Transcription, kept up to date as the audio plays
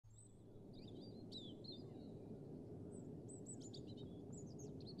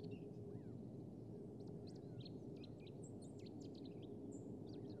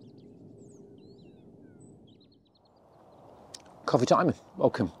Coffee time.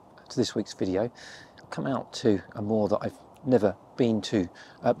 Welcome to this week's video. I've come out to a moor that I've never been to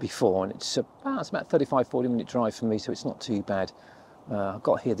before, and it's about 35-40 minute drive for me, so it's not too bad. I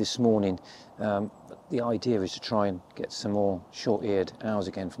got here this morning. The idea is to try and get some more short-eared owls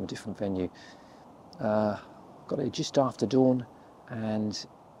again from a different venue. Got here just after dawn, and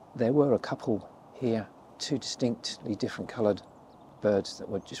there were a couple here, two distinctly different coloured birds that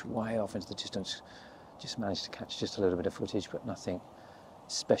were just way off into the distance. Just managed to catch just a little bit of footage, but nothing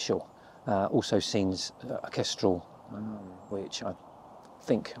special. Also seen a kestrel, which I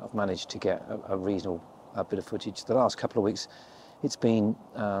think I've managed to get a reasonable bit of footage. The last couple of weeks it's been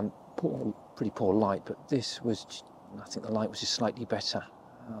pretty poor light, but this was, I think the light was just slightly better.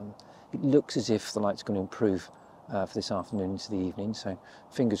 It looks as if the light's going to improve for this afternoon into the evening, so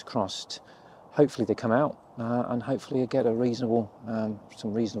fingers crossed. Hopefully they come out and hopefully I get a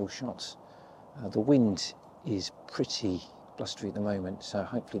some reasonable shots. The wind is pretty blustery at the moment, so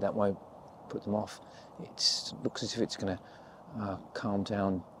hopefully that won't put them off. It looks as if it's going to calm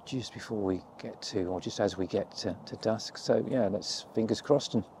down just before we get to, or just as we get to dusk. So yeah, let's fingers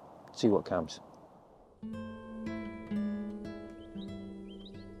crossed and see what comes.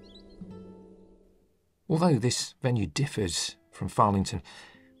 Although this venue differs from Farlington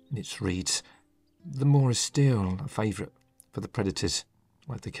in its reeds, the moor is still a favourite for the predators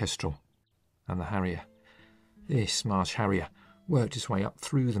like the kestrel and the harrier. This Marsh Harrier worked its way up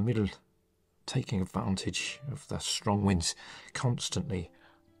through the middle, taking advantage of the strong winds, constantly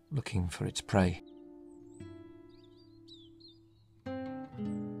looking for its prey.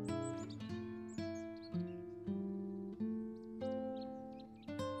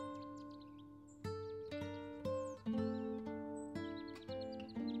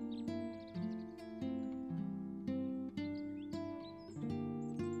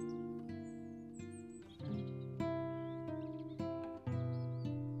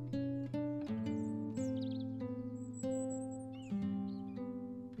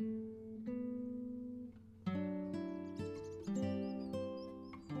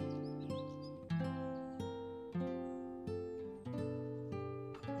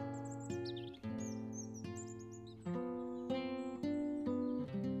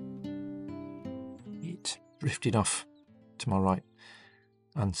 It drifted off to my right,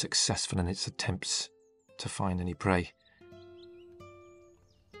 unsuccessful in its attempts to find any prey.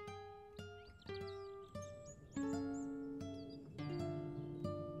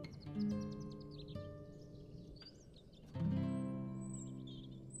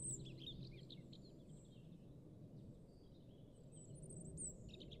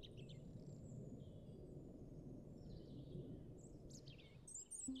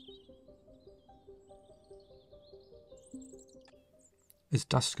 As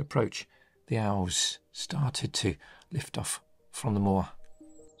dusk approached, the owls started to lift off from the moor.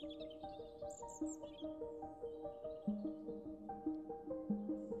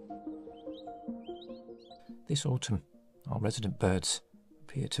 This autumn, our resident birds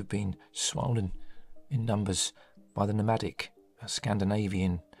appear to have been swollen in numbers by the nomadic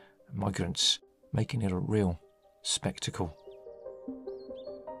Scandinavian migrants, making it a real spectacle.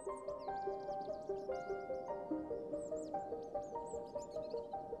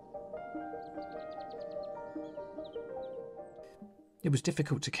 It was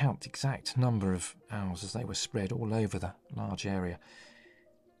difficult to count the exact number of owls as they were spread all over the large area,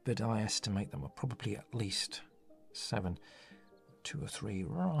 but I estimate there were probably at least 7, 2 or 3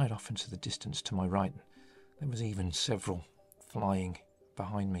 right off into the distance to my right. There was even several flying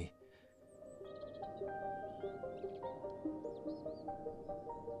behind me.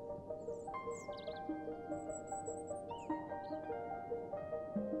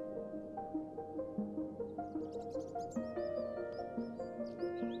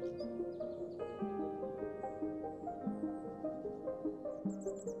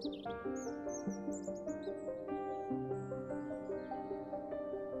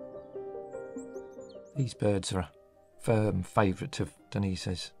 These birds are a firm favourite of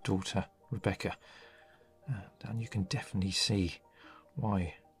Denise's daughter, Rebecca, and you can definitely see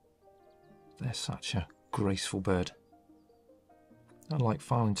why they're such a graceful bird. Unlike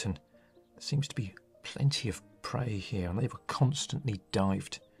Farlington, there seems to be plenty of prey here, and they were constantly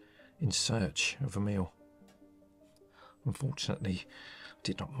dived in search of a meal. Unfortunately, I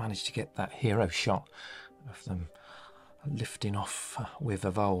did not manage to get that hero shot of them lifting off with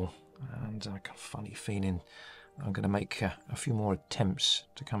a vole, and I got a funny feeling I'm going to make a few more attempts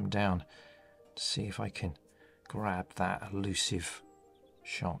to come down to see if I can grab that elusive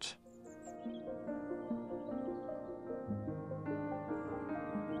shot.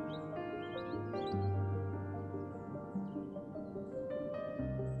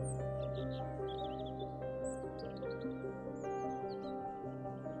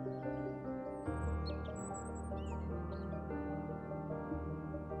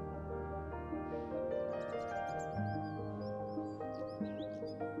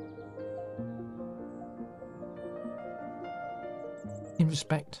 In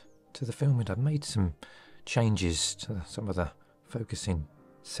respect to the filming, I've made some changes to some of the focusing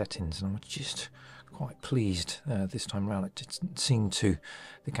settings, and I was just quite pleased this time around.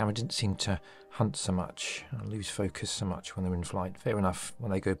 The camera didn't seem to hunt so much, lose focus so much when they're in flight. Fair enough,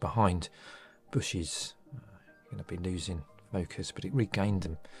 when they go behind bushes, you're going to be losing focus, but it regained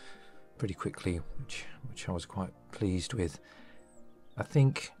them pretty quickly, which I was quite pleased with. I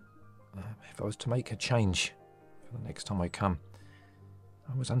think if I was to make a change for the next time I come,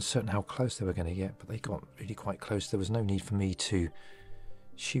 I was uncertain how close they were going to get, but they got really quite close. There was no need for me to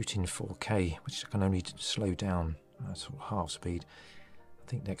shoot in 4K, which I can only slow down sort of half speed. I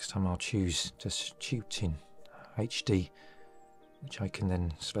think next time I'll choose to shoot in HD, which I can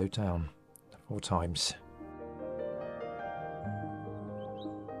then slow down 4 times.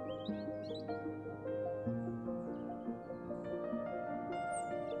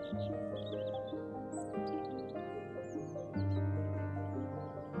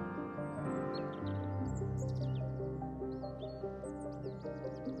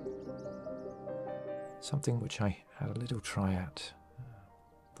 Something which I had a little try at,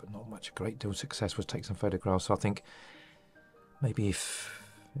 but not much, a great deal of success, was take some photographs. So I think maybe if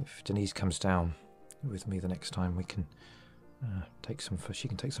Denise comes down with me the next time, we can she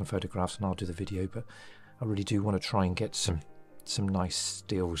can take some photographs and I'll do the video. But I really do want to try and get some nice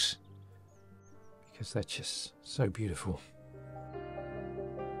stills, because they're just so beautiful.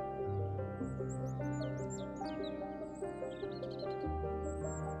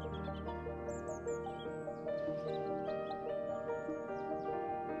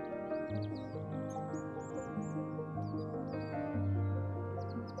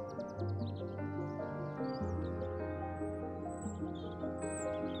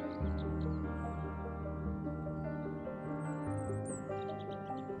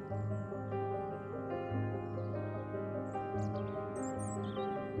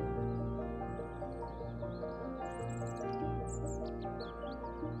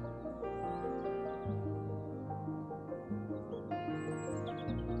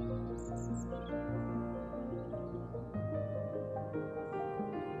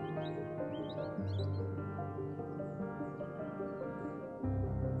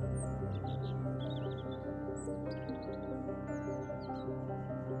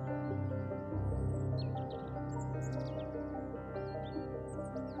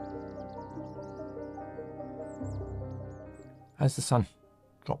 As the sun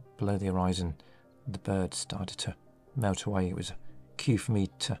dropped below the horizon, the birds started to melt away. It was a cue for me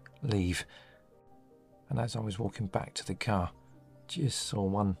to leave. And as I was walking back to the car, just saw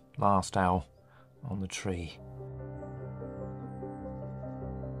one last owl on the tree.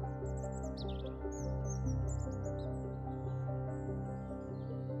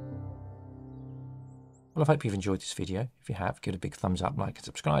 Well, I hope you've enjoyed this video. If you have, give it a big thumbs up, like and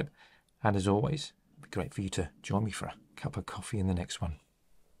subscribe. And as always, it'd be great for you to join me for a cup of coffee in the next one.